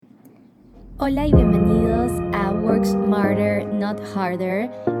Hola y bienvenidos a Work Smarter, Not Harder.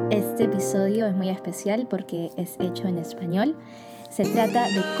 Este episodio es muy especial porque es hecho en español. Se trata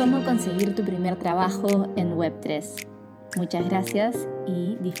de cómo conseguir tu primer trabajo en Web3. Muchas gracias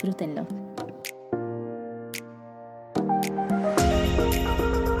y disfrútenlo.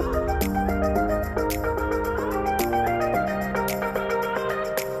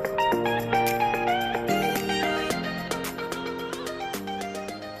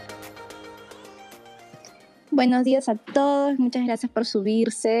 Buenos días a todos, muchas gracias por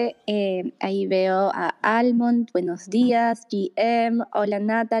subirse. Ahí veo a Almond, buenos días, GM, hola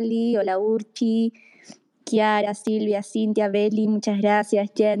Natalie, hola Urchi, Kiara, Silvia, Cintia, Beli, muchas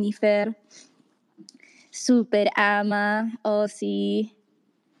gracias, Jennifer, Super Ama, Ozzy,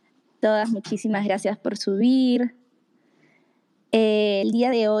 todas muchísimas gracias por subir. El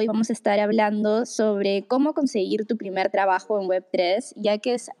día de hoy vamos a estar hablando sobre cómo conseguir tu primer trabajo en Web3, ya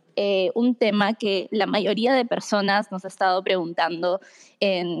que es un tema que la mayoría de personas nos ha estado preguntando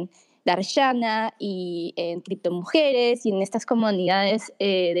en Darshana y en Criptomujeres y en estas comunidades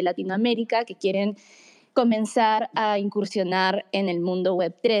de Latinoamérica que quieren comenzar a incursionar en el mundo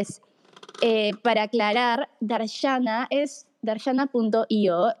Web3. Para aclarar, Darshana.io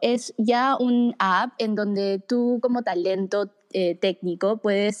es ya un app en donde tú como talento técnico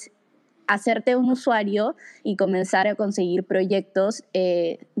puedes hacerte un usuario y comenzar a conseguir proyectos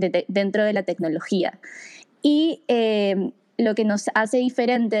dentro de la tecnología. Y lo que nos hace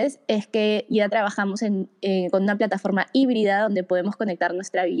diferentes es que ya trabajamos con una plataforma híbrida donde podemos conectar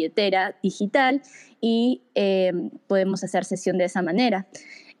nuestra billetera digital y podemos hacer sesión de esa manera.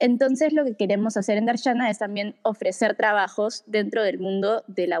 Entonces, lo que queremos hacer en Darshana es también ofrecer trabajos dentro del mundo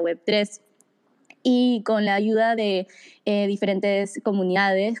de la Web3 y con la ayuda de diferentes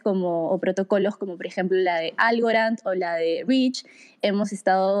comunidades o protocolos, como por ejemplo la de Algorand o la de Reach, hemos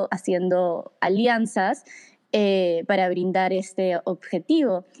estado haciendo alianzas para brindar este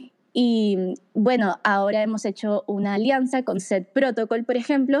objetivo. Y bueno, ahora hemos hecho una alianza con Set Protocol, por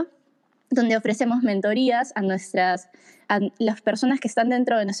ejemplo, donde ofrecemos mentorías a las personas que están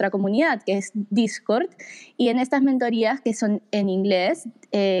dentro de nuestra comunidad, que es Discord, y en estas mentorías, que son en inglés,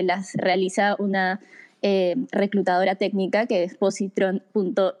 las realiza una reclutadora técnica que es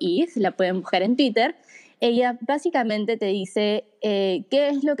positron.is, la pueden buscar en Twitter. Ella básicamente te dice qué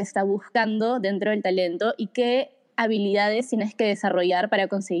es lo que está buscando dentro del talento y qué habilidades tienes que desarrollar para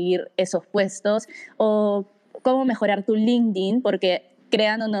conseguir esos puestos, o cómo mejorar tu LinkedIn, porque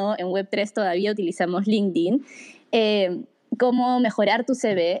crean o no, en Web3 todavía utilizamos LinkedIn, cómo mejorar tu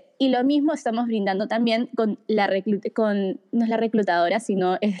CV, y lo mismo estamos brindando también con no es la reclutadora,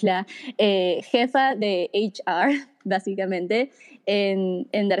 sino es la jefa de HR, básicamente,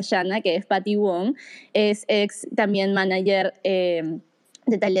 en Darshana, que es Patty Wong, es ex también manager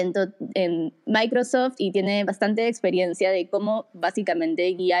de talento en Microsoft y tiene bastante experiencia de cómo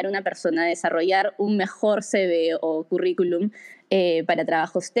básicamente guiar a una persona a desarrollar un mejor CV o currículum para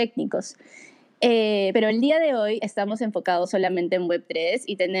trabajos técnicos. Pero el día de hoy estamos enfocados solamente en Web3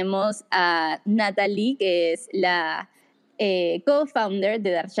 y tenemos a Natalie, que es la co-founder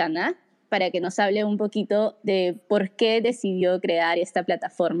de Darshana, para que nos hable un poquito de por qué decidió crear esta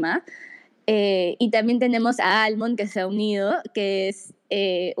plataforma. Y también tenemos a Almond, que se ha unido, que es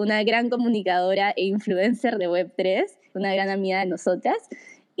una gran comunicadora e influencer de Web3, una gran amiga de nosotras.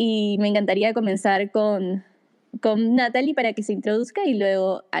 Y me encantaría comenzar con Natalie para que se introduzca y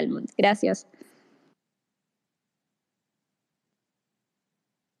luego Almond. Gracias.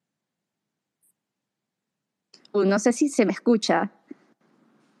 No sé si se me escucha.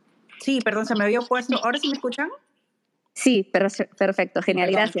 Sí, perdón, se me había puesto. ¿Ahora sí me escuchan? Sí, perfecto, genial,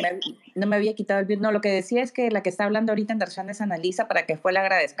 Perdón, gracias. no me había quitado el mute. No, lo que decía es que la que está hablando ahorita en Darshana es Analisa, para que le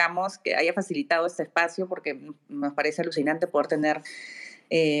agradezcamos que haya facilitado este espacio, porque nos parece alucinante poder tener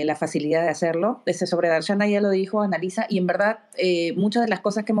la facilidad de hacerlo. Sobre Darshana ya lo dijo Analisa, y en verdad muchas de las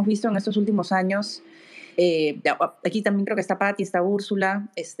cosas que hemos visto en estos últimos años, aquí también creo que está Patti, está Úrsula,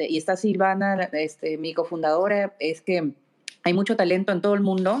 y está Silvana, mi cofundadora, es que hay mucho talento en todo el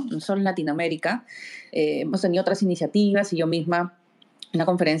mundo, no solo en Latinoamérica. Hemos tenido otras iniciativas y yo misma una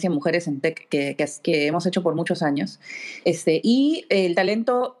conferencia de mujeres en tech que hemos hecho por muchos años. Y el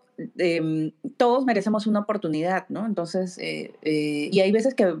talento, todos merecemos una oportunidad, ¿no? Entonces, y hay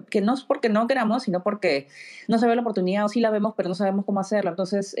veces que no es porque no queramos, sino porque no se ve la oportunidad, o sí la vemos, pero no sabemos cómo hacerlo.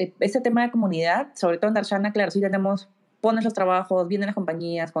 Entonces, este tema de comunidad, sobre todo en Darshana, claro, sí pones los trabajos, vienen las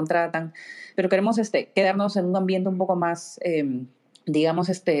compañías, contratan, pero queremos quedarnos en un ambiente un poco más, digamos,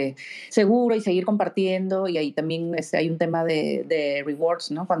 seguro, y seguir compartiendo. Y ahí también hay un tema de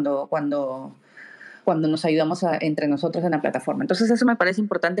rewards, ¿no? Cuando cuando nos ayudamos entre nosotros en la plataforma. Entonces eso me parece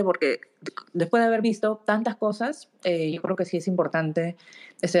importante porque después de haber visto tantas cosas, yo creo que sí es importante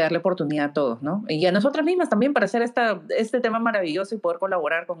darle oportunidad a todos, ¿no? Y a nosotras mismas también para hacer este tema maravilloso y poder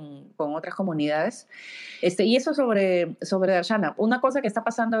colaborar con otras comunidades. Y eso sobre Darshana. Una cosa que está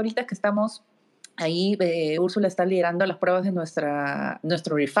pasando ahorita es que estamos ahí, Úrsula está liderando las pruebas de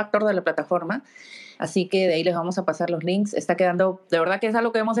nuestro refactor de la plataforma, así que de ahí les vamos a pasar los links. Está quedando, de verdad que es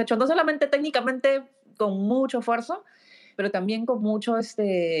algo que hemos hecho, no solamente técnicamente con mucho esfuerzo, pero también con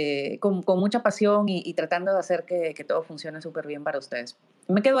con mucha pasión y tratando de hacer que todo funcione súper bien para ustedes.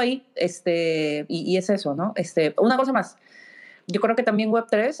 Me quedo ahí, y es eso, ¿no? Una cosa más. Yo creo que también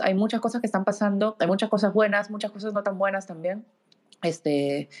Web3 hay muchas cosas que están pasando, hay muchas cosas buenas, muchas cosas no tan buenas también.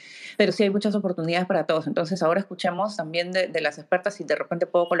 Pero sí hay muchas oportunidades para todos. Entonces ahora escuchemos también de las expertas y de repente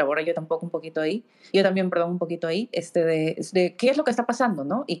puedo colaborar yo tampoco un poquito ahí. Yo también, perdón, un poquito ahí, de qué es lo que está pasando,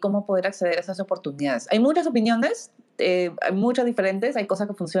 ¿no? Y cómo poder acceder a esas oportunidades. Hay muchas opiniones, hay muchas diferentes, hay cosas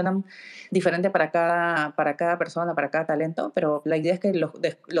que funcionan diferente para cada persona, para cada talento, pero la idea es que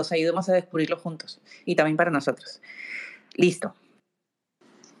los ayudemos a descubrirlo juntos y también para nosotros. Listo.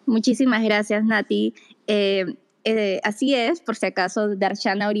 Muchísimas gracias, Nati. Así es, por si acaso,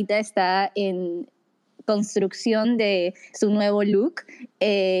 Darshana ahorita está en construcción de su nuevo look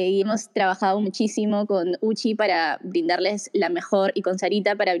y hemos trabajado muchísimo con Uchi para brindarles la mejor y con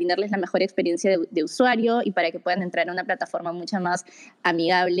Sarita para brindarles la mejor experiencia de usuario y para que puedan entrar a una plataforma mucho más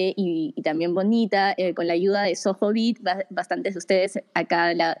amigable y también bonita. Con la ayuda de Soho Beat, bastantes de ustedes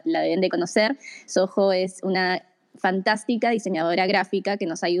acá la deben de conocer. Soho es una fantástica diseñadora gráfica que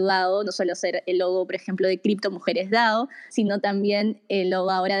nos ha ayudado no solo a hacer el logo, por ejemplo, de Cripto Mujeres DAO, sino también el logo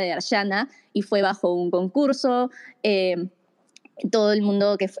ahora de Darshana, y fue bajo un concurso. Todo el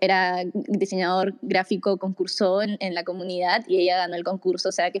mundo que era diseñador gráfico concursó en la comunidad y ella ganó el concurso,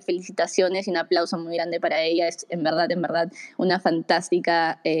 o sea que felicitaciones y un aplauso muy grande para ella, es en verdad, una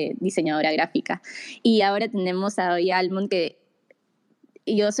fantástica diseñadora gráfica. Y ahora tenemos a Oya Almond, que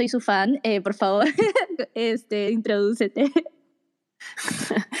yo soy su fan, por favor, introdúcete.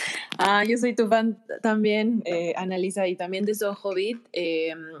 Yo soy tu fan también, Annalisa, y también de Soho Beat.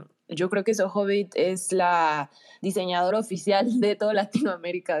 Yo creo que Soho Beat es la diseñadora oficial de toda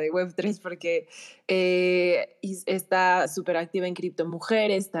Latinoamérica de Web3 porque está súper activa en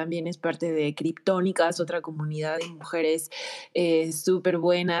Criptomujeres, también es parte de Criptónicas, otra comunidad de mujeres súper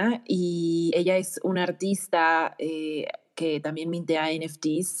buena, y ella es una artista que también mintea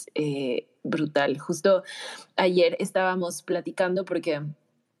NFTs, brutal. Justo ayer estábamos platicando porque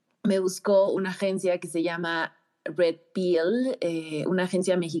me buscó una agencia que se llama Red Pill, una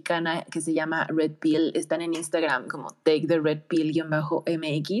agencia mexicana que se llama Red Pill. Están en Instagram como Take the Red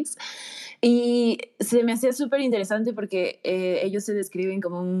Pill-MX. Y se me hacía súper interesante porque ellos se describen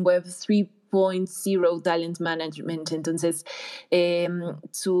como un Web 3.0 Talent Management. Entonces,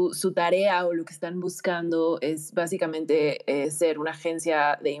 su tarea o lo que están buscando es básicamente ser una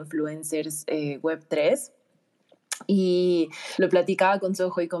agencia de influencers Web3. Y lo platicaba con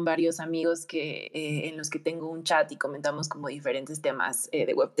Soho y con varios amigos en los que tengo un chat y comentamos como diferentes temas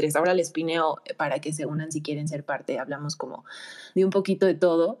de Web3. Ahora les pineo para que se unan si quieren ser parte. Hablamos como de un poquito de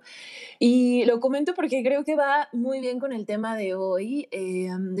todo. Y lo comento porque creo que va muy bien con el tema de hoy,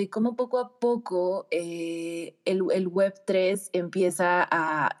 de cómo poco a poco el Web3 empieza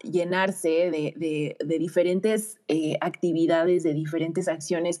a llenarse de diferentes actividades, de diferentes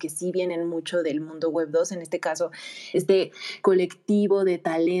acciones que sí vienen mucho del mundo Web2, en este caso este colectivo de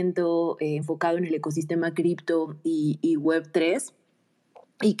talento enfocado en el ecosistema cripto y Web3.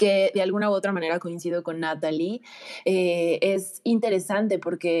 Y que de alguna u otra manera coincido con Natalie, es interesante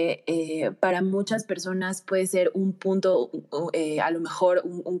porque para muchas personas puede ser un punto, a lo mejor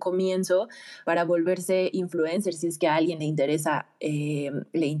un comienzo para volverse influencer si es que a alguien le interesa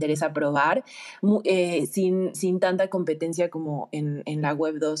probar, sin tanta competencia como en la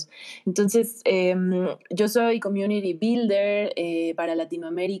Web 2. Entonces, yo soy Community Builder para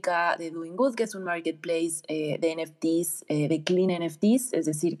Latinoamérica de Doing Good, que es un marketplace de NFTs, de clean NFTs,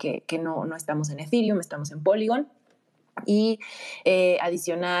 es decir, que no estamos en Ethereum, estamos en Polygon. Y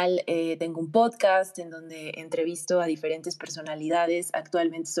adicional, tengo un podcast en donde entrevisto a diferentes personalidades,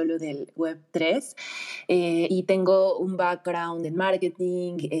 actualmente solo del Web3, y tengo un background en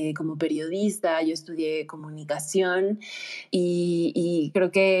marketing, como periodista. Yo estudié comunicación y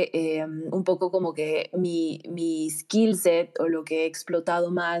creo que un poco como que mi skill set o lo que he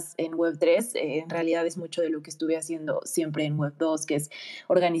explotado más en Web3 en realidad es mucho de lo que estuve haciendo siempre en Web2, que es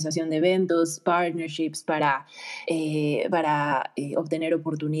organización de eventos, partnerships para para obtener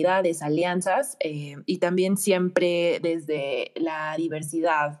oportunidades, alianzas, y también siempre desde la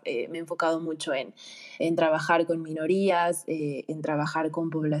diversidad. Me he enfocado mucho en trabajar con minorías, en trabajar con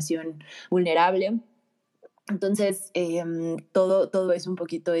población vulnerable. Entonces, todo eso un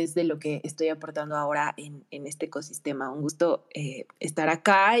poquito es de lo que estoy aportando ahora en este ecosistema. Un gusto estar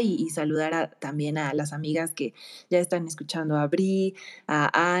acá y saludar también a las amigas que ya están escuchando, a Bri,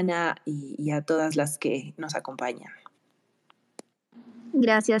 a Ana y a todas las que nos acompañan.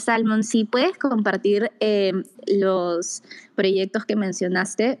 Gracias, Salmon. Si puedes compartir los proyectos que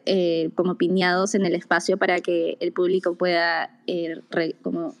mencionaste como piñados en el espacio para que el público pueda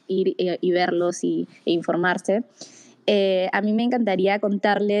como ir y verlos e informarse. A mí me encantaría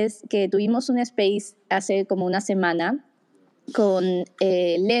contarles que tuvimos un space hace como una semana con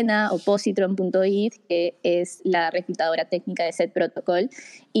Lena o Positron.it, que es la reclutadora técnica de Set Protocol,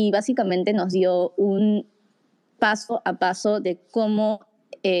 y básicamente nos dio un paso a paso de cómo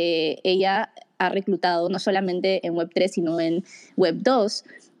ella ha reclutado no solamente en Web3, sino en Web2,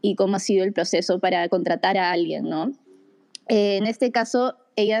 y cómo ha sido el proceso para contratar a alguien, ¿no? En este caso,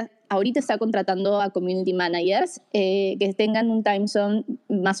 ella ahorita está contratando a community managers que tengan un time zone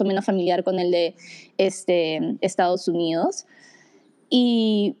más o menos familiar con el de Estados Unidos.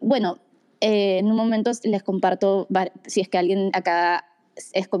 Y bueno, en un momento les comparto, si es que alguien acá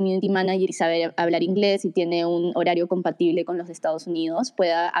es community manager y sabe hablar inglés y tiene un horario compatible con los de Estados Unidos,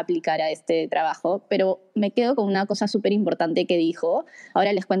 pueda aplicar a este trabajo. Pero me quedo con una cosa súper importante que dijo.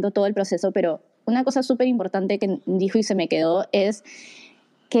 Ahora les cuento todo el proceso, pero una cosa súper importante que dijo y se me quedó es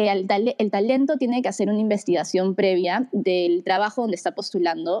que el talento tiene que hacer una investigación previa del trabajo donde está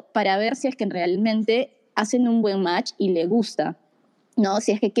postulando para ver si es que realmente hacen un buen match y le gusta. ¿No?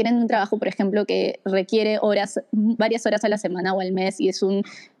 Si es que quieren un trabajo, por ejemplo, que requiere varias horas a la semana o al mes y es un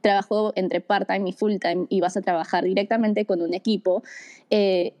trabajo entre part-time y full-time y vas a trabajar directamente con un equipo,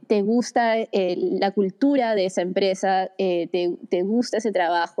 te gusta la cultura de esa empresa, te gusta ese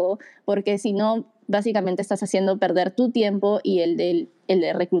trabajo, porque si no, básicamente estás haciendo perder tu tiempo y el del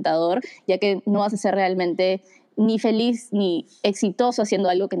reclutador, ya que no vas a ser realmente ni feliz ni exitoso haciendo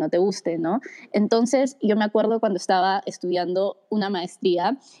algo que no te guste, ¿no? Entonces, yo me acuerdo cuando estaba estudiando una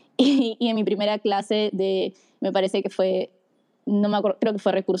maestría y en mi primera clase me parece que fue, no me acuerdo, creo que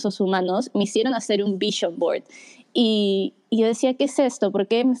fue recursos humanos, me hicieron hacer un vision board. Y yo decía, ¿qué es esto? ¿Por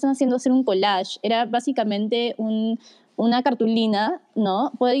qué me están haciendo hacer un collage? Era básicamente una cartulina,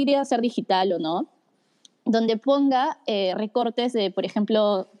 ¿no? Podría ser digital o no, donde ponga recortes de, por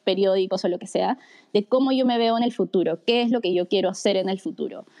ejemplo, periódicos o lo que sea, de cómo yo me veo en el futuro, qué es lo que yo quiero hacer en el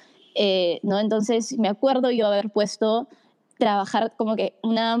futuro. ¿No? Entonces, me acuerdo yo haber puesto trabajar como que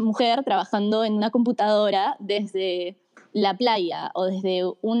una mujer trabajando en una computadora desde la playa o desde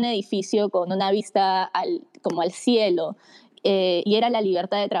un edificio con una vista como al cielo, y era la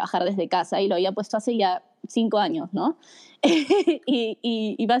libertad de trabajar desde casa, y lo había puesto hace ya 5 años, ¿no?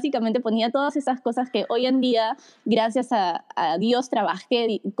 y básicamente ponía todas esas cosas que hoy en día, gracias a Dios,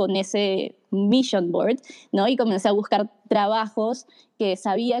 trabajé con ese vision board, ¿no? Y comencé a buscar trabajos que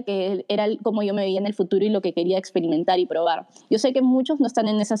sabía que era como yo me veía en el futuro y lo que quería experimentar y probar. Yo sé que muchos no están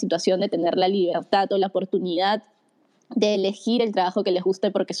en esa situación de tener la libertad o la oportunidad de elegir el trabajo que les guste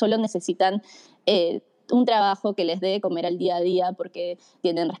porque solo necesitan un trabajo que les dé de comer al día a día porque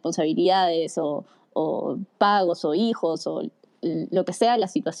tienen responsabilidades o pagos o hijos o lo que sea la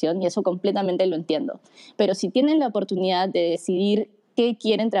situación, y eso completamente lo entiendo. Pero si tienen la oportunidad de decidir qué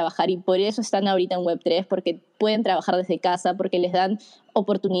quieren trabajar, y por eso están ahorita en Web3, porque pueden trabajar desde casa, porque les dan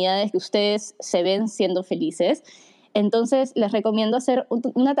oportunidades que ustedes se ven siendo felices, entonces les recomiendo hacer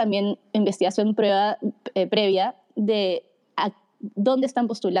una también investigación previa de dónde están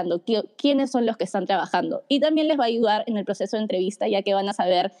postulando, quiénes son los que están trabajando. Y también les va a ayudar en el proceso de entrevista, ya que van a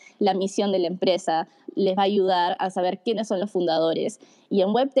saber la misión de la empresa, les va a ayudar a saber quiénes son los fundadores. Y en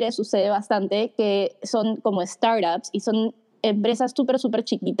Web3 sucede bastante que son como startups y son empresas súper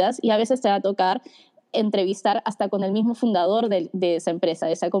chiquitas, y a veces te va a tocar entrevistar hasta con el mismo fundador de esa empresa,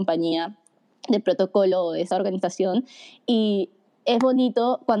 de esa compañía, de protocolo o de esa organización. Y es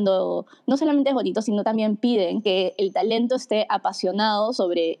bonito cuando, no solamente es bonito, sino también piden que el talento esté apasionado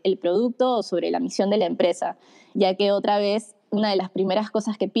sobre el producto o sobre la misión de la empresa, ya que otra vez una de las primeras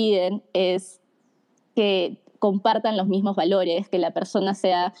cosas que piden es que compartan los mismos valores, que la persona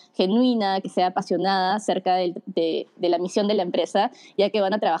sea genuina, que sea apasionada acerca de la misión de la empresa, ya que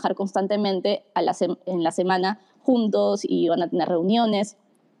van a trabajar constantemente en la semana juntos y van a tener reuniones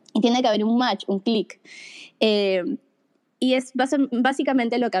y tiene que haber un match, un clic. Y es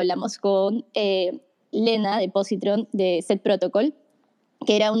básicamente lo que hablamos con Lena de Positron de Set Protocol,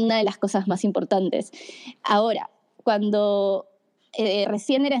 que era una de las cosas más importantes. Ahora, cuando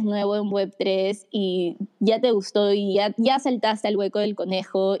recién eres nuevo en Web3 y ya te gustó y ya saltaste al hueco del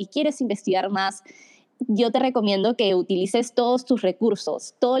conejo y quieres investigar más, yo te recomiendo que utilices todos los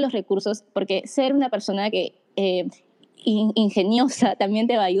recursos, porque ser una persona que ingeniosa también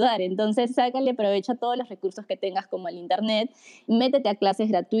te va a ayudar. Entonces, sácale provecho a todos los recursos que tengas, como el internet, métete a clases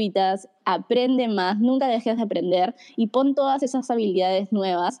gratuitas, aprende más, nunca dejes de aprender y pon todas esas habilidades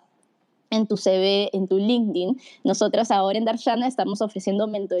nuevas en tu CV, en tu LinkedIn. Nosotros ahora en Darshana estamos ofreciendo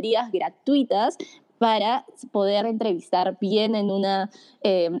mentorías gratuitas para poder entrevistar bien en una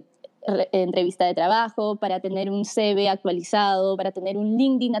entrevista de trabajo, para tener un CV actualizado, para tener un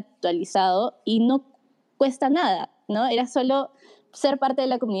LinkedIn actualizado, y no cuesta nada, ¿no? Era solo ser parte de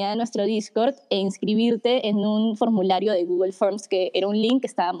la comunidad de nuestro Discord e inscribirte en un formulario de Google Forms, que era un link que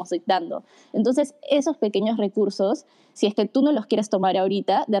estábamos dictando. Entonces, esos pequeños recursos, si es que tú no los quieres tomar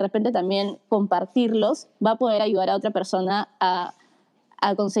ahorita, de repente también compartirlos va a poder ayudar a otra persona a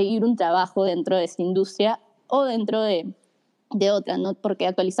conseguir un trabajo dentro de esta industria o dentro de otra, ¿no? Porque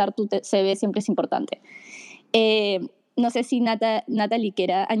actualizar tu CV siempre es importante. No sé si Natalie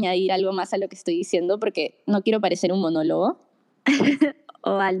quiera añadir algo más a lo que estoy diciendo, porque no quiero parecer un monólogo o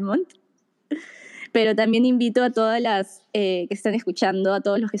Almond, pero también invito a todas las que estén escuchando, a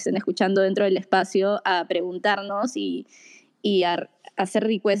todos los que estén escuchando dentro del espacio, a preguntarnos y a hacer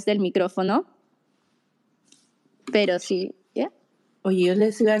request del micrófono. Pero sí, ¿ya? Oye, yo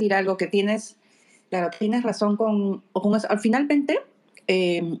les iba a decir algo que tienes, claro, tienes razón con eso. Finalmente,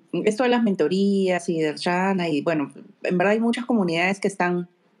 esto de las mentorías y de Shana, y bueno, en verdad hay muchas comunidades que están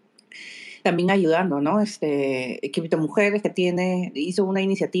también ayudando, ¿no? Cripto Mujeres que hizo una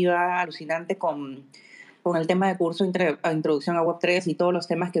iniciativa alucinante con el tema de curso Introducción a Web3 y todos los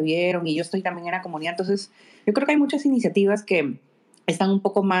temas que vieron, y yo estoy también en la comunidad. Entonces, yo creo que hay muchas iniciativas que están un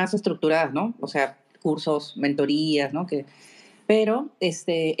poco más estructuradas, ¿no? O sea, cursos, mentorías, ¿no? Pero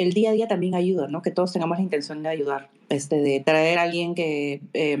el día a día también ayuda, ¿no? Que todos tengamos la intención de ayudar, de traer a alguien que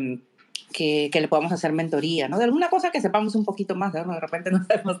le podamos hacer mentoría, ¿no? De alguna cosa que sepamos un poquito más, ¿no? De repente no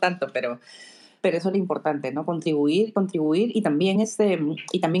sabemos tanto, pero eso es lo importante, ¿no? Contribuir y también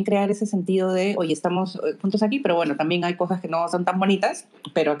crear ese sentido de, oye, estamos juntos aquí, pero bueno, también hay cosas que no son tan bonitas,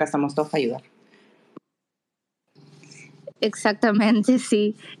 pero acá estamos todos para ayudar. Exactamente,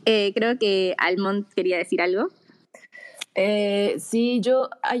 sí. Creo que Almond quería decir algo. Sí, yo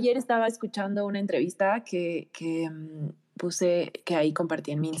ayer estaba escuchando una entrevista que puse, que ahí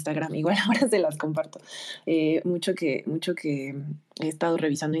compartí en mi Instagram, igual ahora se las comparto, mucho que he estado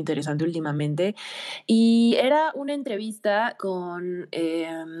revisando interesante últimamente, y era una entrevista con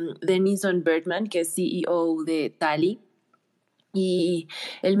Denison Bergman, que es CEO de Tally. Y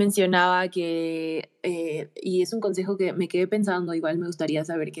él mencionaba que, y es un consejo que me quedé pensando, igual me gustaría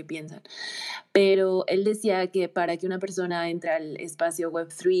saber qué piensan, pero él decía que para que una persona entre al espacio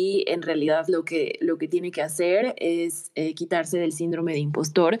Web3, en realidad lo que tiene que hacer es quitarse del síndrome de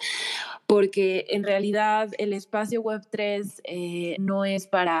impostor, porque en realidad el espacio Web3 no es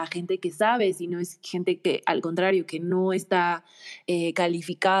para gente que sabe, sino es gente que, al contrario, que no está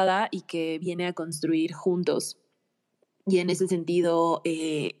calificada y que viene a construir juntos. Y en ese sentido,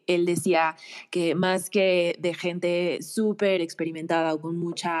 él decía que más que de gente súper experimentada o con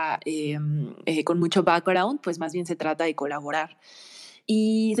mucho background, pues más bien se trata de colaborar.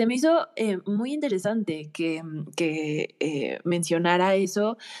 Y se me hizo muy interesante que mencionara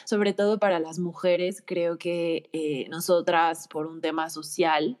eso, sobre todo para las mujeres. Creo que nosotras, por un tema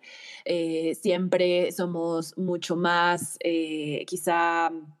social, siempre somos mucho más,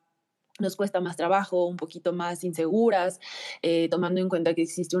 quizá nos cuesta más trabajo, un poquito más inseguras, tomando en cuenta que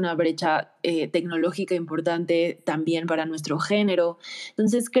existe una brecha tecnológica importante también para nuestro género.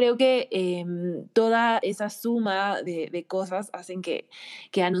 Entonces creo que toda esa suma de cosas hacen que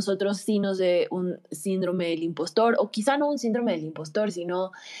a nosotros sí nos dé un síndrome del impostor, o quizá no un síndrome del impostor,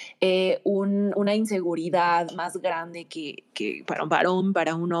 sino una inseguridad más grande que para un varón,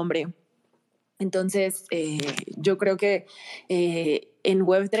 para un hombre. Entonces, yo creo que en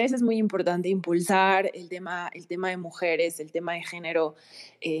Web3 es muy importante impulsar el tema de mujeres, el tema de género,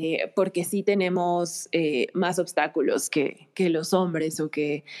 porque sí tenemos más obstáculos que los hombres, o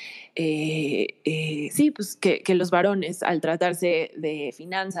sí, pues que los varones, al tratarse de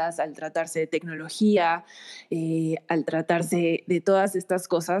finanzas, al tratarse de tecnología, al tratarse de todas estas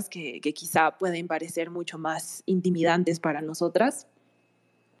cosas que quizá pueden parecer mucho más intimidantes para nosotras.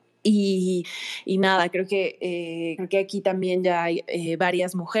 Y, y nada, creo que aquí también ya hay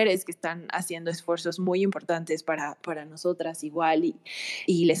varias mujeres que están haciendo esfuerzos muy importantes para nosotras igual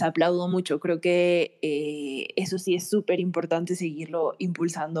y les aplaudo mucho. Creo que eso sí es súper importante seguirlo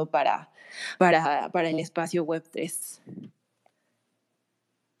impulsando para el espacio Web3.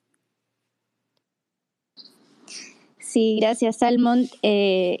 Sí, gracias, Salmon.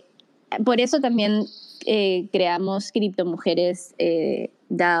 Por eso también creamos Criptomujeres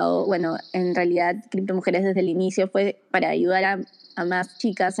DAO. Bueno, en realidad Criptomujeres desde el inicio fue para ayudar a más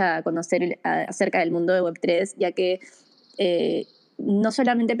chicas a conocer acerca del mundo de Web3, ya que no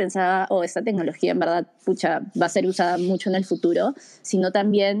solamente pensaba, esta tecnología en verdad, pucha, va a ser usada mucho en el futuro, sino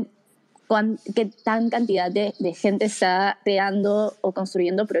también qué tan cantidad de gente está creando o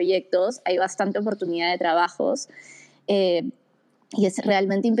construyendo proyectos. Hay bastante oportunidad de trabajos. Y es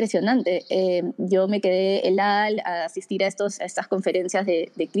realmente impresionante. Yo me quedé helada al asistir a estas conferencias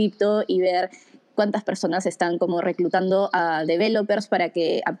de cripto y ver cuántas personas están como reclutando a developers para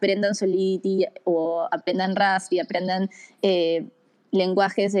que aprendan Solidity o aprendan Rust y aprendan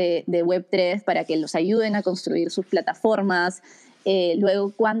lenguajes de Web3 para que los ayuden a construir sus plataformas.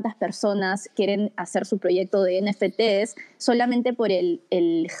 Luego, cuántas personas quieren hacer su proyecto de NFTs solamente por el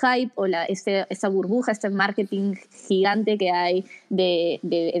hype o esa burbuja, este marketing gigante que hay de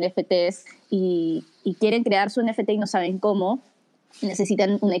NFTs y quieren crear su NFT y no saben cómo.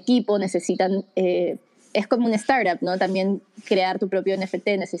 Necesitan un equipo, es como un startup, ¿no? También crear tu propio NFT,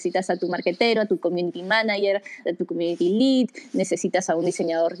 necesitas a tu marketero, a tu community manager, a tu community lead, necesitas a un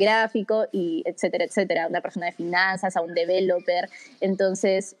diseñador gráfico, y etcétera, etcétera, a una persona de finanzas, a un developer.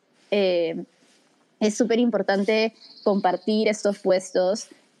 Entonces, es súper importante compartir estos puestos.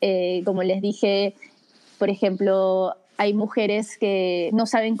 Como les dije, por ejemplo, hay mujeres que no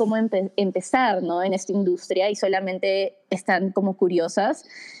saben cómo empezar, ¿no?, en esta industria y solamente están como curiosas.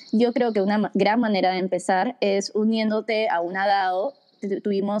 Yo creo que una gran manera de empezar es uniéndote a una DAO.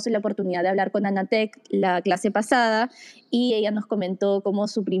 Tuvimos la oportunidad de hablar con Anatec la clase pasada y ella nos comentó cómo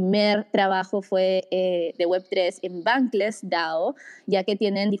su primer trabajo fue de Web3 en Bankless DAO, ya que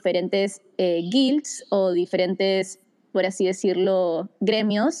tienen diferentes guilds o diferentes, por así decirlo,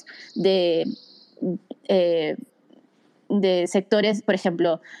 gremios eh, de sectores, por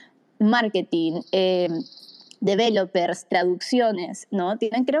ejemplo, marketing, developers, traducciones, ¿no?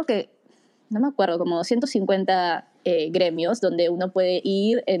 Tienen, creo que, no me acuerdo, como 250 gremios donde uno puede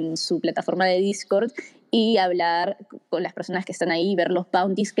ir en su plataforma de Discord y hablar con las personas que están ahí y ver los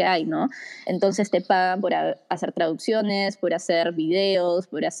bounties que hay, ¿no? Entonces te pagan por hacer traducciones, por hacer videos,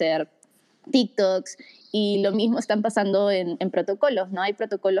 por hacer TikToks, y lo mismo están pasando en protocolos, ¿no? Hay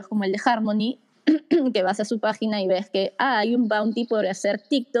protocolos como el de Harmony, que vas a su página y ves que hay un bounty por hacer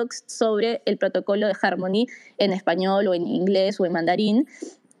TikToks sobre el protocolo de Harmony en español o en inglés o en mandarín,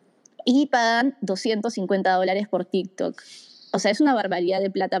 y pagan $250 por TikTok. O sea, es una barbaridad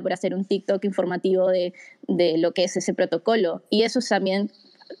de plata por hacer un TikTok informativo de lo que es ese protocolo. Y eso es también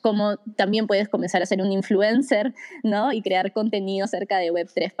como también puedes comenzar a ser un influencer, ¿no? Y crear contenido acerca de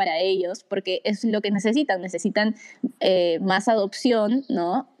Web3 para ellos, porque es lo que necesitan. Necesitan más adopción,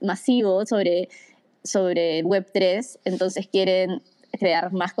 ¿no?, masivo sobre Web3. Entonces quieren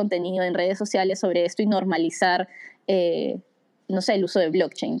crear más contenido en redes sociales sobre esto y normalizar, no sé, el uso de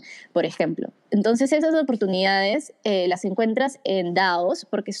blockchain, por ejemplo. Entonces esas oportunidades las encuentras en DAOs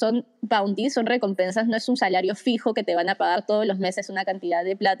porque son bounties, son recompensas, no es un salario fijo que te van a pagar todos los meses una cantidad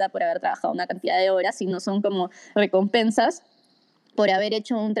de plata por haber trabajado una cantidad de horas, sino son como recompensas por haber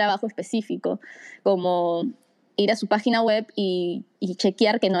hecho un trabajo específico, como ir a su página web y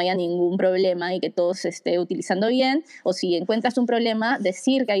chequear que no haya ningún problema y que todo se esté utilizando bien, o si encuentras un problema,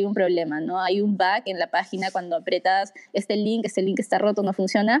 decir que hay un problema, ¿no? Hay un bug en la página cuando apretas este link está roto, no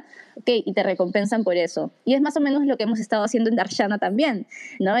funciona, ok, y te recompensan por eso. Y es más o menos lo que hemos estado haciendo en Darshana también,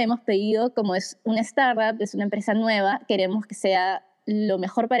 ¿no? Hemos pedido, como es una startup, es una empresa nueva, queremos que sea lo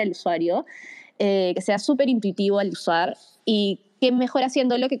mejor para el usuario, que sea súper intuitivo al usar, y qué mejor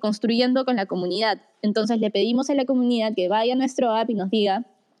haciéndolo que construyendo con la comunidad. Entonces le pedimos a la comunidad que vaya a nuestro app y nos diga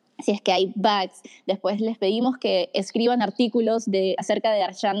si es que hay bugs. Después les pedimos que escriban artículos acerca de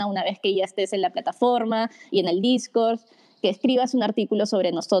Arshana una vez que ya estés en la plataforma y en el Discord, que escribas un artículo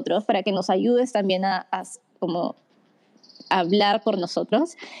sobre nosotros para que nos ayudes también a como hablar por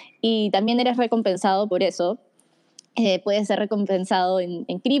nosotros, y también eres recompensado por eso. Puedes ser recompensado en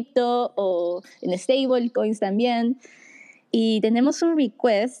cripto o en stablecoins también. Y tenemos un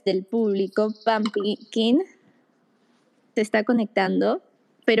request del público. Pumpkin se está conectando,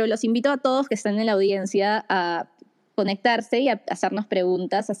 pero los invito a todos que están en la audiencia a conectarse y a hacernos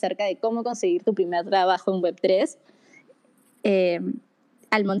preguntas acerca de cómo conseguir tu primer trabajo en Web3.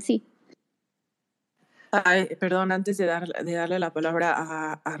 Almond, sí. Ay, perdón, antes de darle la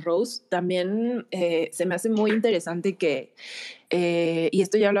palabra a Rose, también se me hace muy interesante que y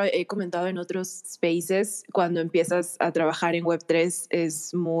esto ya lo he comentado en otros spaces, cuando empiezas a trabajar en Web3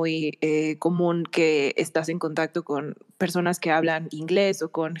 es muy común que estás en contacto con personas que hablan inglés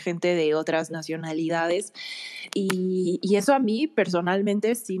o con gente de otras nacionalidades y eso a mí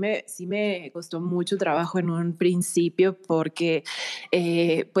personalmente sí me costó mucho trabajo en un principio porque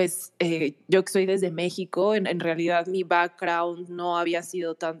yo que soy desde México, en realidad mi background no había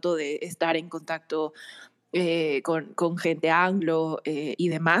sido tanto de estar en contacto con gente anglo y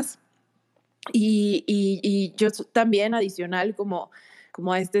demás. Y yo también adicional como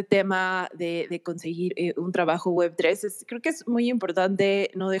a este tema de conseguir un trabajo Web3, creo que es muy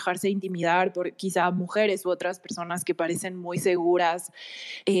importante no dejarse intimidar por quizá mujeres u otras personas que parecen muy seguras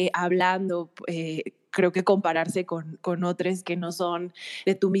hablando. Creo que compararse con otros que no son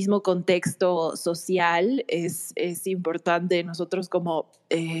de tu mismo contexto social es importante. Nosotros como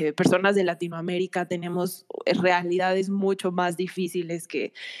personas de Latinoamérica tenemos realidades mucho más difíciles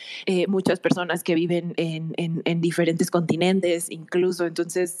que muchas personas que viven en diferentes continentes incluso.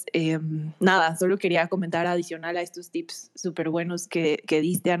 Entonces, nada, solo quería comentar adicional a estos tips súper buenos que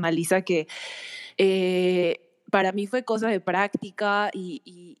diste, Annalisa, que para mí fue cosa de práctica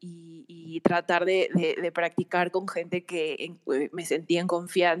y tratar de practicar con gente que me sentía en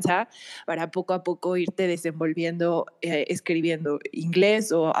confianza para poco a poco irte desenvolviendo escribiendo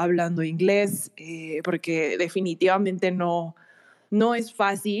inglés o hablando inglés, porque definitivamente no es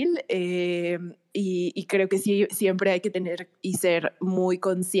fácil y creo que sí, siempre hay que tener y ser muy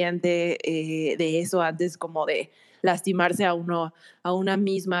consciente de eso antes como de lastimarse a una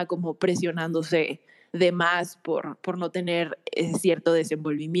misma, como presionándose de más por no tener cierto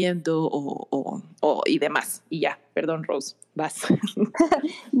desenvolvimiento y demás. Y ya, perdón, Rose, vas.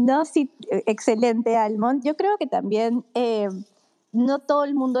 No, sí, excelente, Almond. Yo creo que también no todo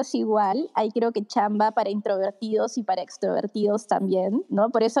el mundo es igual. Hay creo que chamba para introvertidos y para extrovertidos también, ¿no?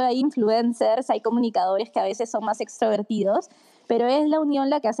 Por eso hay influencers, hay comunicadores que a veces son más extrovertidos, pero es la unión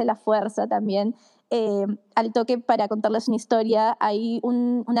la que hace la fuerza también. Al toque, para contarles una historia, hay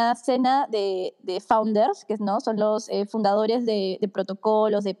una cena de founders, que ¿no? Son los fundadores de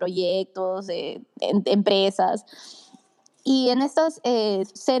protocolos, de proyectos, de empresas. Y en estas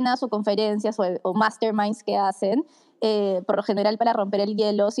cenas o conferencias o masterminds que hacen, por lo general para romper el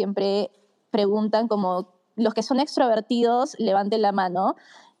hielo, siempre preguntan como los que son extrovertidos, levanten la mano.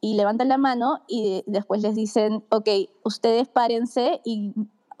 Y levantan la mano y después les dicen, ok, ustedes párense y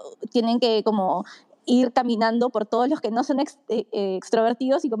tienen que como ir caminando por todos los que no son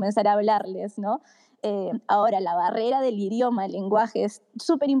extrovertidos y comenzar a hablarles, ¿no? Ahora, la barrera del idioma, el lenguaje es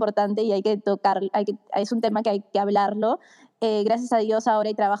súper importante y hay que tocar, es un tema que hay que hablarlo. Gracias a Dios ahora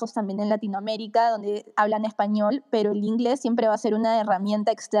hay trabajos también en Latinoamérica donde hablan español, pero el inglés siempre va a ser una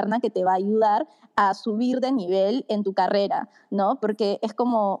herramienta externa que te va a ayudar a subir de nivel en tu carrera, ¿no? Porque es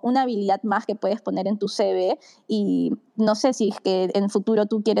como una habilidad más que puedes poner en tu CV y no sé si es que en futuro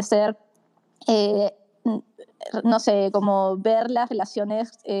tú quieres ser eh, no sé, como ver las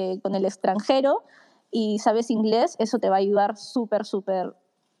relaciones con el extranjero y sabes inglés, eso te va a ayudar súper, súper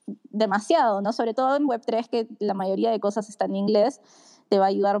demasiado, ¿no? Sobre todo en Web3, que la mayoría de cosas están en inglés, te va a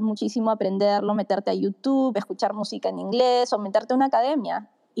ayudar muchísimo a aprenderlo, meterte a YouTube, escuchar música en inglés o meterte a una academia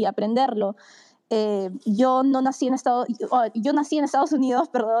y aprenderlo. Yo no nací en Estados, yo nací en Estados Unidos,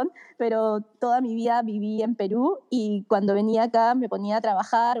 perdón, pero toda mi vida viví en Perú y cuando venía acá me ponía a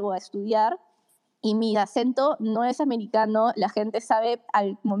trabajar o a estudiar y mi acento no es americano, la gente sabe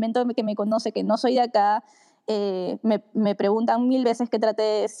al momento que me conoce que no soy de acá, me preguntan 1000 veces qué traté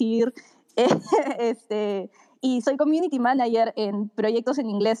de decir, y soy community manager en proyectos en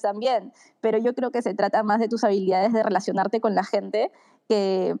inglés también, pero yo creo que se trata más de tus habilidades de relacionarte con la gente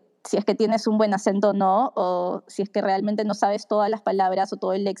que si es que tienes un buen acento o no, o si es que realmente no sabes todas las palabras o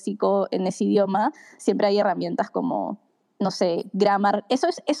todo el léxico en ese idioma, siempre hay herramientas como no sé, grammar, eso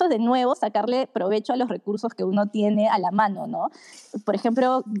es de nuevo sacarle provecho a los recursos que uno tiene a la mano, ¿no? Por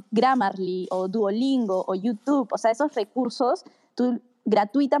ejemplo, Grammarly o Duolingo o YouTube, o sea, esos recursos tú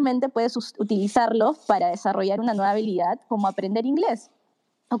gratuitamente puedes utilizarlos para desarrollar una nueva habilidad como aprender inglés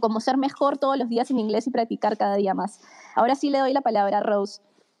o como ser mejor todos los días en inglés y practicar cada día más. Ahora sí le doy la palabra a Rose.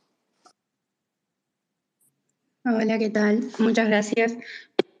 Hola, ¿qué tal? Muchas gracias.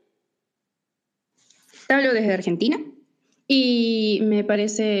 Te hablo desde Argentina y me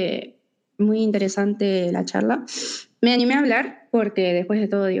parece muy interesante la charla. Me animé a hablar porque después de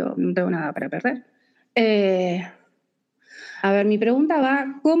todo digo, no tengo nada para perder. A ver, mi pregunta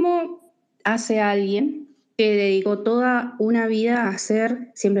va, ¿cómo hace alguien que dedicó toda una vida a hacer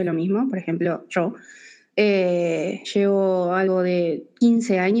siempre lo mismo. Por ejemplo, yo llevo algo de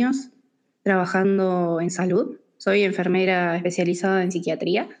 15 años trabajando en salud. Soy enfermera especializada en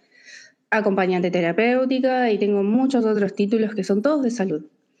psiquiatría, acompañante terapéutica y tengo muchos otros títulos que son todos de salud.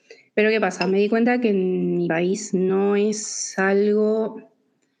 Pero ¿qué pasa? Me di cuenta que en mi país no es algo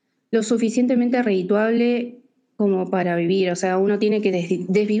lo suficientemente redituable como para vivir. O sea, uno tiene que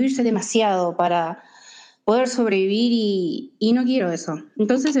desvivirse demasiado para poder sobrevivir y no quiero eso.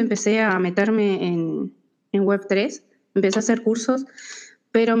 Entonces empecé a meterme en Web3, empecé a hacer cursos,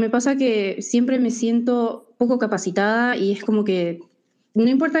 pero me pasa que siempre me siento poco capacitada y es como que no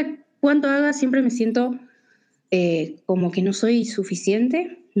importa cuánto haga, siempre me siento como que no soy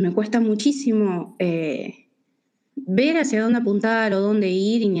suficiente. Me cuesta muchísimo ver hacia dónde apuntar o dónde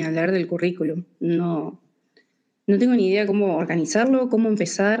ir y ni hablar del currículum. No tengo ni idea cómo organizarlo, cómo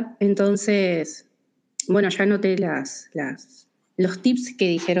empezar. Entonces, bueno, ya anoté los tips que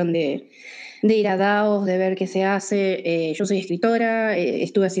dijeron de ir a DAOs, de ver qué se hace. Yo soy escritora,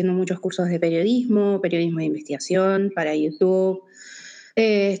 estuve haciendo muchos cursos de periodismo de investigación para YouTube.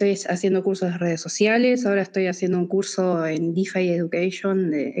 Estoy haciendo cursos de redes sociales, ahora estoy haciendo un curso en DeFi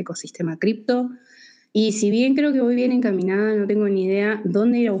Education de ecosistema cripto. Y si bien creo que voy bien encaminada, no tengo ni idea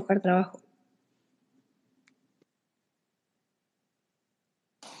dónde ir a buscar trabajo.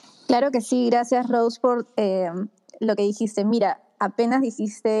 Claro que sí, gracias Rose por lo que dijiste. Mira, apenas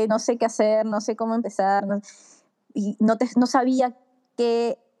dijiste, no sé qué hacer, no sé cómo empezar, y no sabía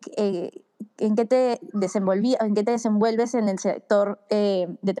qué, eh, en qué te en qué te desenvuelves en el sector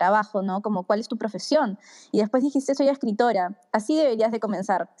de trabajo, ¿no? Como cuál es tu profesión. Y después dijiste, soy escritora. Así deberías de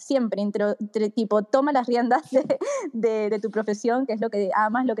comenzar, siempre, tipo, toma las riendas de tu profesión, que es lo que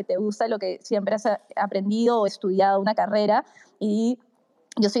amas, lo que te gusta, lo que siempre has aprendido o estudiado una carrera, y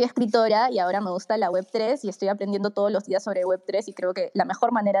yo soy escritora y ahora me gusta la Web3 y estoy aprendiendo todos los días sobre Web3 y creo que la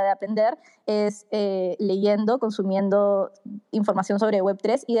mejor manera de aprender es leyendo, consumiendo información sobre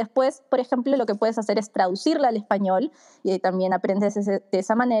Web3 y después, por ejemplo, lo que puedes hacer es traducirla al español y también aprendes de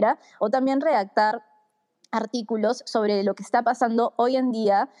esa manera o también redactar artículos sobre lo que está pasando hoy en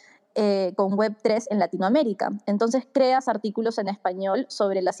día con Web3 en Latinoamérica. Entonces creas artículos en español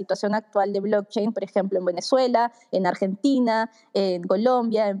sobre la situación actual de blockchain, por ejemplo, en Venezuela, en Argentina, en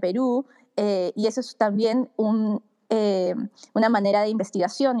Colombia, en Perú, y eso es también una manera de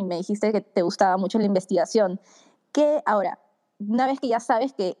investigación, y me dijiste que te gustaba mucho la investigación. Que ahora, una vez que ya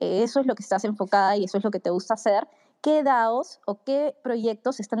sabes que eso es lo que estás enfocada y eso es lo que te gusta hacer, ¿qué DAOs o qué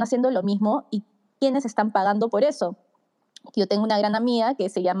proyectos están haciendo lo mismo y quiénes están pagando por eso? Yo tengo una gran amiga que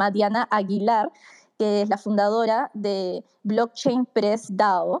se llama Diana Aguilar, que es la fundadora de Blockchain Press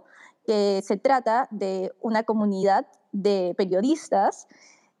DAO, que se trata de una comunidad de periodistas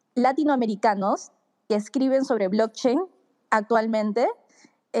latinoamericanos que escriben sobre blockchain actualmente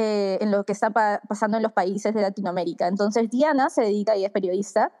en lo que está pasando en los países de Latinoamérica. Entonces Diana se dedica, y es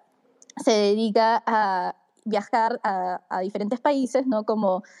periodista, se dedica a viajar a diferentes países, ¿no?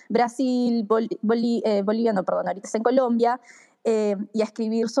 Como Brasil, Bolivia, no, perdón, ahorita está en Colombia, y a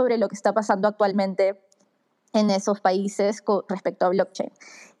escribir sobre lo que está pasando actualmente en esos países con respecto a blockchain.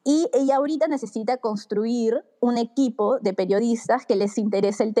 Y ella ahorita necesita construir un equipo de periodistas que les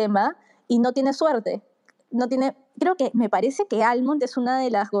interese el tema y no tiene suerte. No tiene, creo que me parece que Almond es una de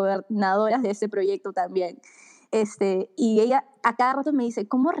las gobernadoras de ese proyecto también. Y ella a cada rato me dice,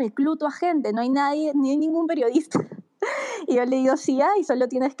 ¿cómo recluto a gente? No hay nadie, ni hay ningún periodista. Y yo le digo, sí hay, solo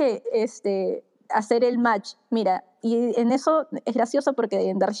tienes que hacer el match. Mira, y en eso es gracioso porque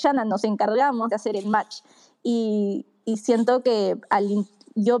en Darshana nos encargamos de hacer el match. Y siento que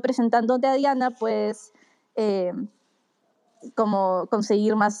yo presentándote a Diana, pues, como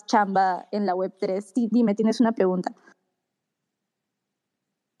conseguir más chamba en la Web3. Sí, dime, tienes una pregunta.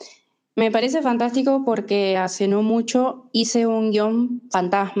 Me parece fantástico porque hace no mucho hice un guión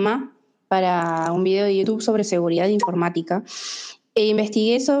fantasma para un video de YouTube sobre seguridad informática e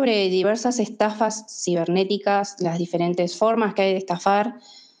investigué sobre diversas estafas cibernéticas, las diferentes formas que hay de estafar.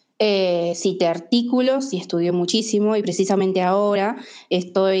 Cité artículos y estudié muchísimo y precisamente ahora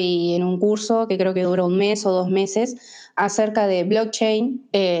estoy en un curso que creo que dura 1 mes o 2 meses acerca de blockchain,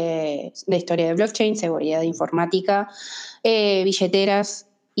 de historia de blockchain, seguridad informática, billeteras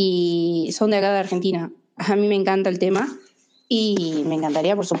y son de acá de Argentina. A mí me encanta el tema y me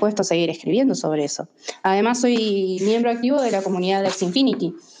encantaría, por supuesto, seguir escribiendo sobre eso. Además, soy miembro activo de la comunidad de X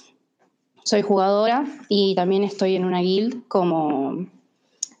Infinity. Soy jugadora y también estoy en una guild como...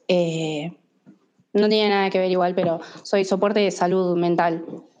 no tiene nada que ver igual, pero soy soporte de salud mental.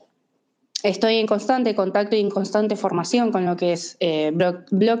 Estoy en constante contacto y en constante formación con lo que es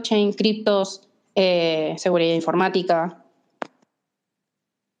blockchain, criptos, seguridad informática.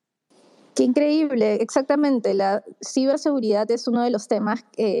 Qué increíble, exactamente. La ciberseguridad es uno de los temas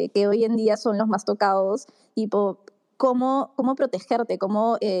que hoy en día son los más tocados, tipo, cómo protegerte,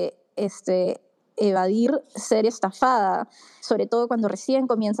 cómo evadir ser estafada, sobre todo cuando recién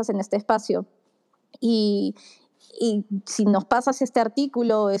comienzas en este espacio. Y, y si nos pasas este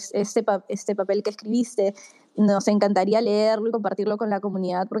artículo, este papel que escribiste, nos encantaría leerlo y compartirlo con la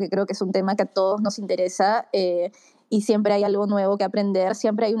comunidad porque creo que es un tema que a todos nos interesa y siempre hay algo nuevo que aprender,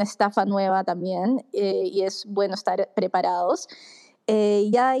 siempre hay una estafa nueva también y es bueno estar preparados.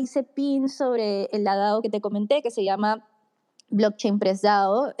 Ya hice pin sobre el DAO que te comenté, que se llama Blockchain Press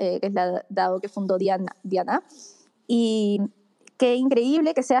DAO, que es la DAO que fundó Diana. Y qué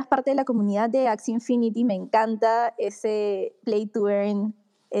increíble que seas parte de la comunidad de Axie Infinity. Me encanta ese Play to Earn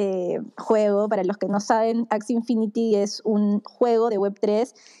juego. Para los que no saben, Axie Infinity es un juego de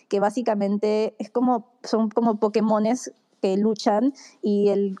Web3 que básicamente son como Pokémones que luchan y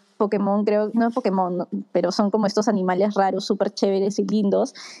el Pokémon, creo, no es Pokémon, pero son como estos animales raros, súper chéveres y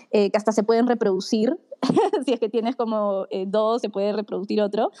lindos, que hasta se pueden reproducir. Si es que tienes como dos, se puede reproducir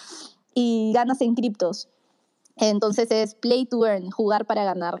otro. Y ganas en criptos. Entonces es play to earn, jugar para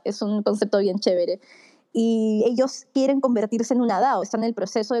ganar. Es un concepto bien chévere. Y ellos quieren convertirse en una DAO, están en el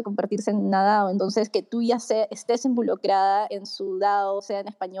proceso de convertirse en una DAO. Entonces, que tú ya estés involucrada en su DAO, sea en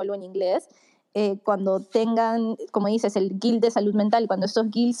español o en inglés, cuando tengan, como dices, el guild de salud mental, cuando estos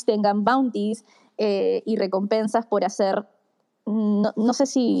guilds tengan bounties y recompensas por hacer, no sé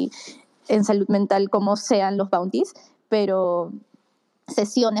si en salud mental cómo sean los bounties, pero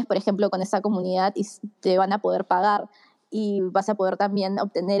sesiones, por ejemplo, con esa comunidad y te van a poder pagar y vas a poder también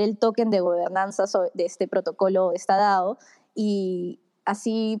obtener el token de gobernanza de este protocolo, de esta DAO, y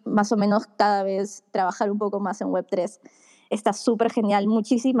así más o menos cada vez trabajar un poco más en Web3. Está súper genial.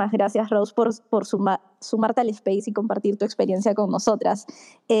 Muchísimas gracias, Rose, por sumarte al space y compartir tu experiencia con nosotras.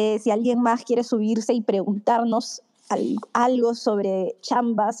 Si alguien más quiere subirse y preguntarnos algo sobre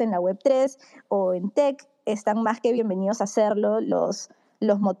chambas en la Web3 o en tech, están más que bienvenidos a hacerlo. Los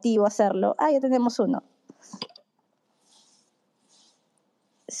motivo a hacerlo. Ya tenemos uno.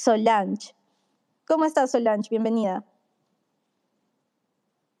 Solange. ¿Cómo estás, Solange? Bienvenida.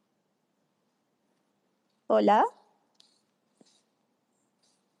 Hola.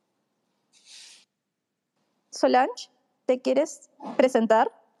 Solange, ¿te quieres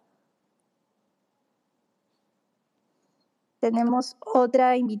presentar? Tenemos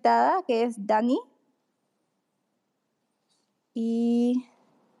otra invitada que es Dani. Y...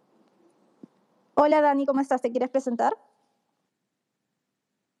 Hola, Dani, ¿cómo estás? ¿Te quieres presentar?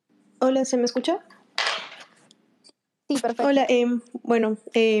 Hola, ¿se me escucha? Sí, perfecto. Hola, bueno,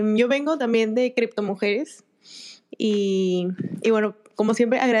 yo vengo también de Criptomujeres y bueno, como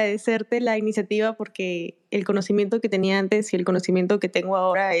siempre agradecerte la iniciativa porque el conocimiento que tenía antes y el conocimiento que tengo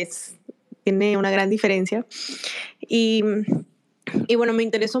ahora tiene una gran diferencia. Y bueno, me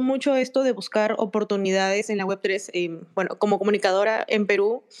interesó mucho esto de buscar oportunidades en la Web3. Bueno, como comunicadora en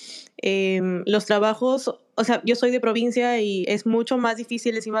Perú, los trabajos, o sea, yo soy de provincia y es mucho más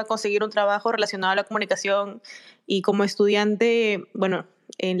difícil encima conseguir un trabajo relacionado a la comunicación y como estudiante, bueno,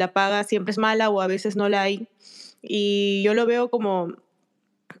 en la paga siempre es mala o a veces no la hay. Y yo lo veo como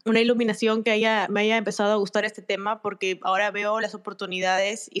una iluminación que me haya empezado a gustar este tema porque ahora veo las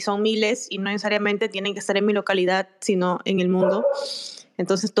oportunidades y son miles y no necesariamente tienen que estar en mi localidad, sino en el mundo.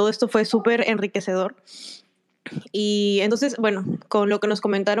 Entonces todo esto fue súper enriquecedor. Y entonces, bueno, con lo que nos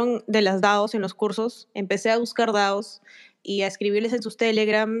comentaron de las DAOs en los cursos, empecé a buscar DAOs y a escribirles en sus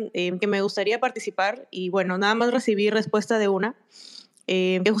Telegram que me gustaría participar y bueno, nada más recibí respuesta de una,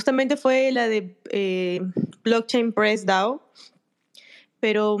 que justamente fue la de Blockchain Press DAO,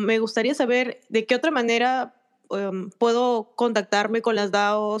 pero me gustaría saber de qué otra manera puedo contactarme con las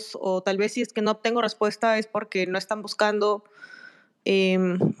DAOs o tal vez si es que no obtengo respuesta es porque no están buscando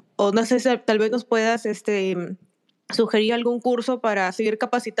o no sé si tal vez nos puedas sugerir algún curso para seguir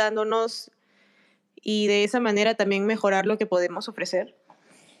capacitándonos y de esa manera también mejorar lo que podemos ofrecer.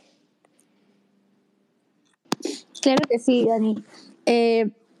 Claro que sí, Dani.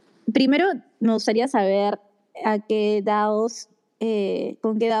 Primero me gustaría saber con qué DAOs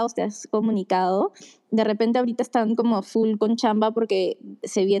te has comunicado. De repente ahorita están como full con chamba porque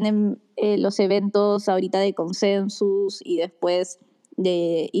se vienen los eventos ahorita de Consensus y después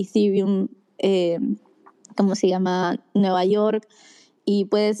de Ethereum, ¿cómo se llama? Nueva York. Y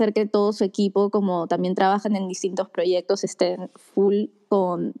puede ser que todo su equipo, como también trabajan en distintos proyectos, estén full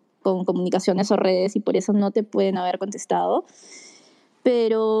con comunicaciones o redes y por eso no te pueden haber contestado.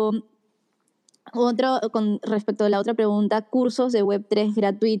 Pero Con respecto a la otra pregunta, cursos de Web3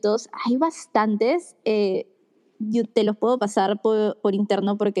 gratuitos, hay bastantes. Yo te los puedo pasar por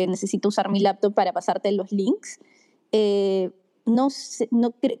interno porque necesito usar mi laptop para pasarte los links. No sé,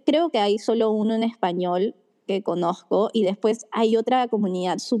 creo que hay solo uno en español que conozco y después hay otra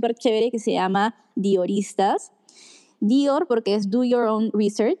comunidad súper chévere que se llama Dioristas. Dior porque es Do Your Own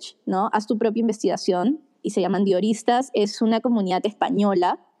Research, ¿no? Haz tu propia investigación y se llaman Dioristas. Es una comunidad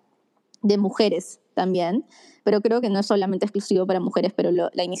española de mujeres también, pero creo que no es solamente exclusivo para mujeres, pero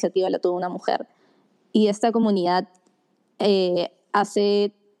la iniciativa la tuvo una mujer. Y esta comunidad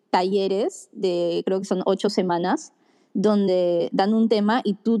hace talleres de, creo que son 8 semanas, donde dan un tema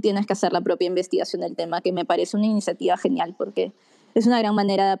y tú tienes que hacer la propia investigación del tema, que me parece una iniciativa genial porque es una gran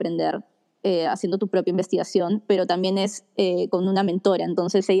manera de aprender haciendo tu propia investigación, pero también es con una mentora,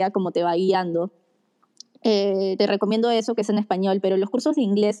 entonces ella como te va guiando. Te recomiendo eso, que es en español, pero los cursos de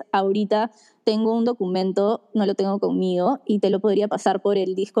inglés ahorita tengo un documento, no lo tengo conmigo, y te lo podría pasar por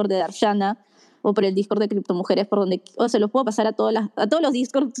el Discord de Darshana o por el Discord de Criptomujeres, o se los puedo pasar a todos los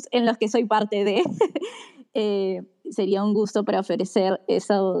Discords en los que soy parte de. Sería un gusto para ofrecer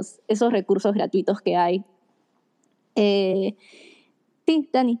esos recursos gratuitos que hay. Sí,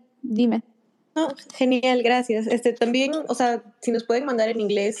 Dani, dime. No, genial, gracias. También, o sea, si nos pueden mandar en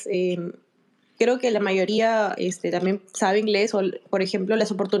inglés, creo que la mayoría también sabe inglés, o por ejemplo,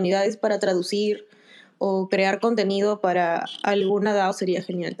 las oportunidades para traducir o crear contenido para alguna DAO sería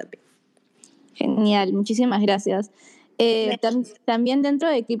genial también. Genial, muchísimas gracias. También dentro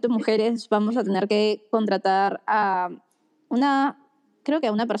de Criptomujeres vamos a tener que contratar creo que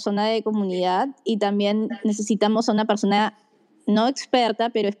a una persona de comunidad, y también necesitamos a una persona no experta,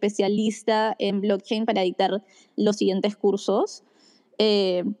 pero especialista en blockchain para dictar los siguientes cursos.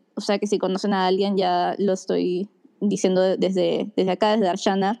 O sea que si conocen a alguien, ya lo estoy diciendo desde acá, desde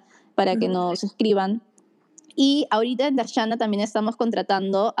Darshana, para que nos escriban. Y ahorita en Darshana también estamos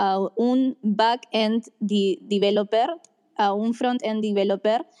contratando a un back-end developer, a un front-end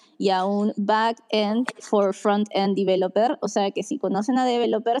developer y a un back-end for front-end developer. O sea que si conocen a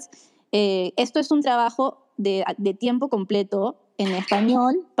developers, esto es un trabajo de tiempo completo en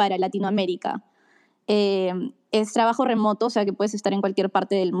español para Latinoamérica. Es trabajo remoto, o sea que puedes estar en cualquier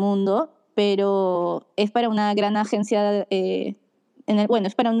parte del mundo, pero es para una gran agencia, es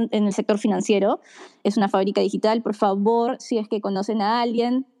para en el sector financiero, es una fábrica digital. Por favor, si es que conocen a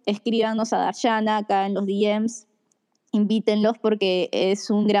alguien, escríbanos a Darshana acá en los DMs, invítenlos porque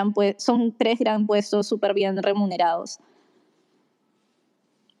son 3 gran puestos súper bien remunerados.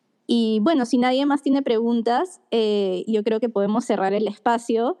 Y bueno, si nadie más tiene preguntas, yo creo que podemos cerrar el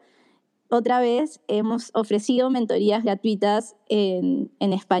espacio. Otra vez hemos ofrecido mentorías gratuitas en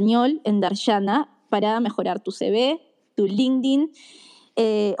español en Darshana para mejorar tu CV, tu LinkedIn,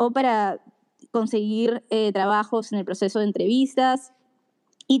 o para conseguir trabajos en el proceso de entrevistas.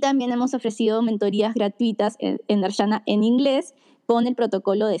 Y también hemos ofrecido mentorías gratuitas en Darshana en inglés con el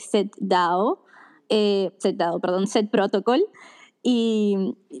protocolo de Set Protocol. Y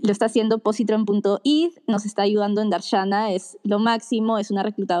lo está haciendo Positron.id, nos está ayudando en Darshana, es lo máximo, es una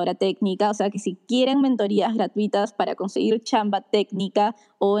reclutadora técnica, o sea que si quieren mentorías gratuitas para conseguir chamba técnica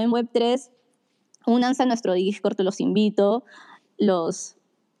o en Web3, únanse a nuestro Discord, los invito, o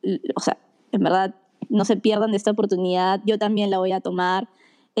sea, en verdad, no se pierdan de esta oportunidad, yo también la voy a tomar.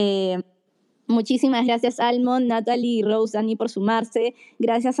 Muchísimas gracias Almond, Natalie, Rose, Dani por sumarse.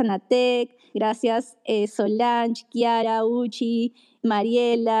 Gracias a Natek, gracias Solange, Kiara, Uchi,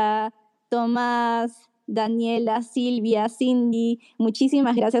 Mariela, Tomás, Daniela, Silvia, Cindy.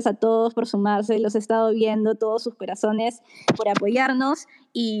 Muchísimas gracias a todos por sumarse. Los he estado viendo, todos sus corazones, por apoyarnos.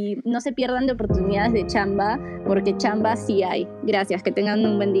 Y no se pierdan de oportunidades de chamba, porque chamba sí hay. Gracias, que tengan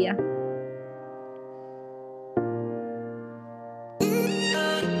un buen día.